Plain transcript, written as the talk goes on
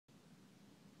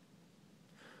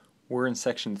We're in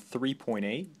section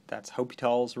 3.8, that's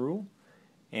Hopital's rule,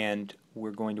 and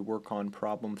we're going to work on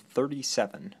problem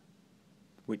 37,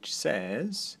 which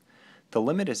says the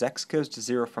limit as x goes to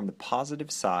 0 from the positive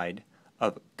side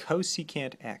of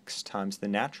cosecant x times the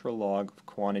natural log of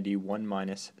quantity 1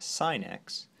 minus sine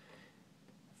x.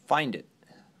 Find it.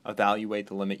 Evaluate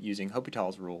the limit using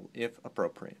Hopital's rule if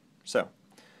appropriate. So,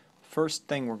 first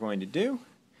thing we're going to do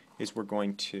is we're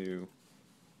going to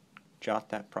jot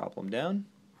that problem down.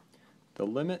 The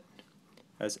limit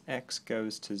as x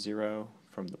goes to 0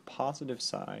 from the positive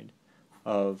side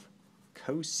of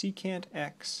cosecant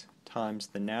x times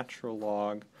the natural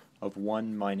log of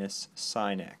 1 minus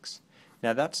sine x.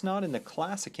 Now that's not in the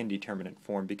classic indeterminate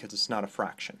form because it's not a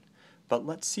fraction. But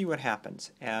let's see what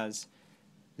happens. As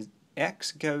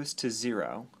x goes to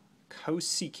 0,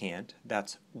 cosecant,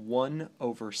 that's 1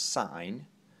 over sine.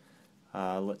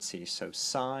 Let's see, so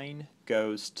sine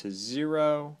goes to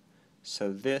 0,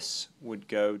 so this would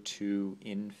go to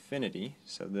infinity.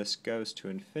 So this goes to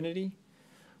infinity.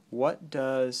 What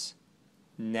does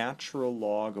natural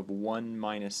log of 1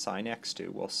 minus sine x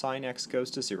do? Well, sine x goes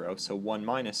to 0, so 1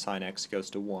 minus sine x goes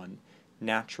to 1.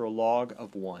 Natural log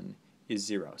of 1 is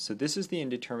 0. So this is the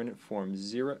indeterminate form,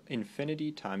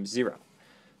 infinity times 0.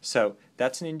 So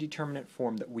that's an indeterminate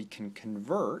form that we can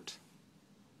convert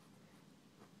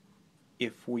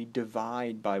if we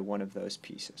divide by one of those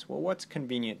pieces. Well, what's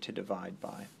convenient to divide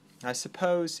by? I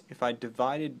suppose if I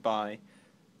divided by,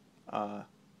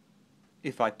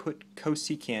 if I put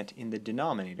cosecant in the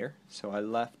denominator, so I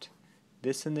left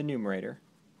this in the numerator,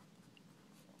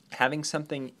 having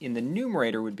something in the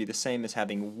numerator would be the same as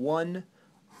having 1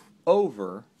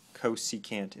 over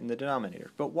cosecant in the denominator.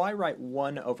 But why write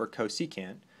 1 over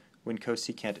cosecant when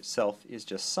cosecant itself is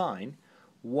just sine?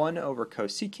 1 over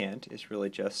cosecant is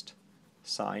really just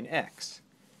sine x.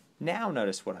 Now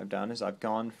notice what I've done is I've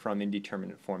gone from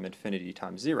indeterminate form infinity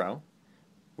times 0.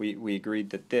 We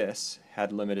agreed that this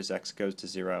had limit as x goes to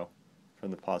 0 from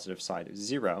the positive side of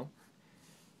 0.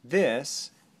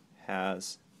 This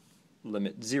has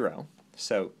limit 0.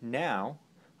 So now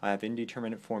I have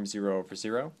indeterminate form 0 over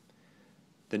 0.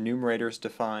 The numerator is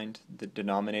defined, the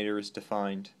denominator is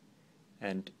defined,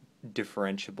 and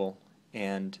differentiable,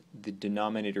 and the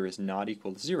denominator is not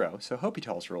equal to 0, so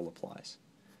Hopital's rule applies.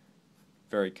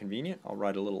 Very convenient. I'll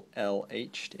write a little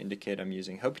LH to indicate I'm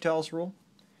using Hopital's rule,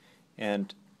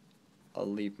 and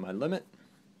I'll leave my limit.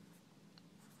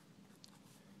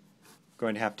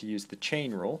 Going to have to use the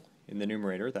chain rule in the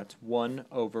numerator. That's 1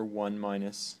 over 1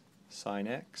 minus sine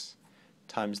x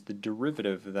times the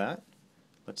derivative of that.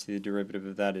 Let's see, the derivative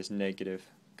of that is negative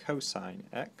cosine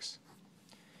x.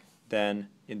 Then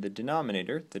in the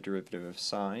denominator, the derivative of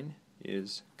sine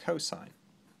is cosine.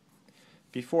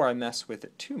 Before I mess with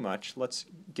it too much, let's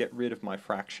get rid of my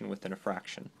fraction within a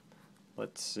fraction.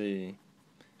 Let's see.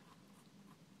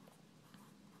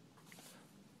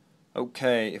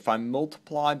 Okay, if I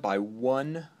multiply by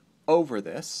 1 over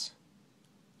this,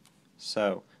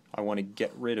 so I want to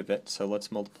get rid of it, so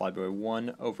let's multiply by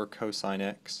 1 over cosine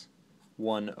x,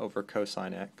 1 over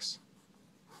cosine x.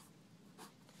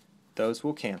 Those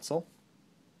will cancel,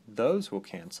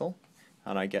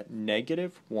 and I get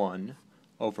negative 1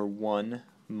 over 1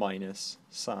 minus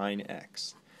sine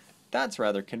x. That's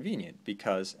rather convenient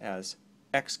because as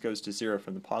x goes to 0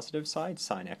 from the positive side,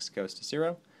 sine x goes to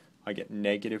 0, I get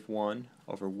negative 1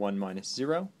 over 1 minus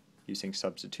 0. Using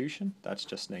substitution, that's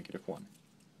just negative 1.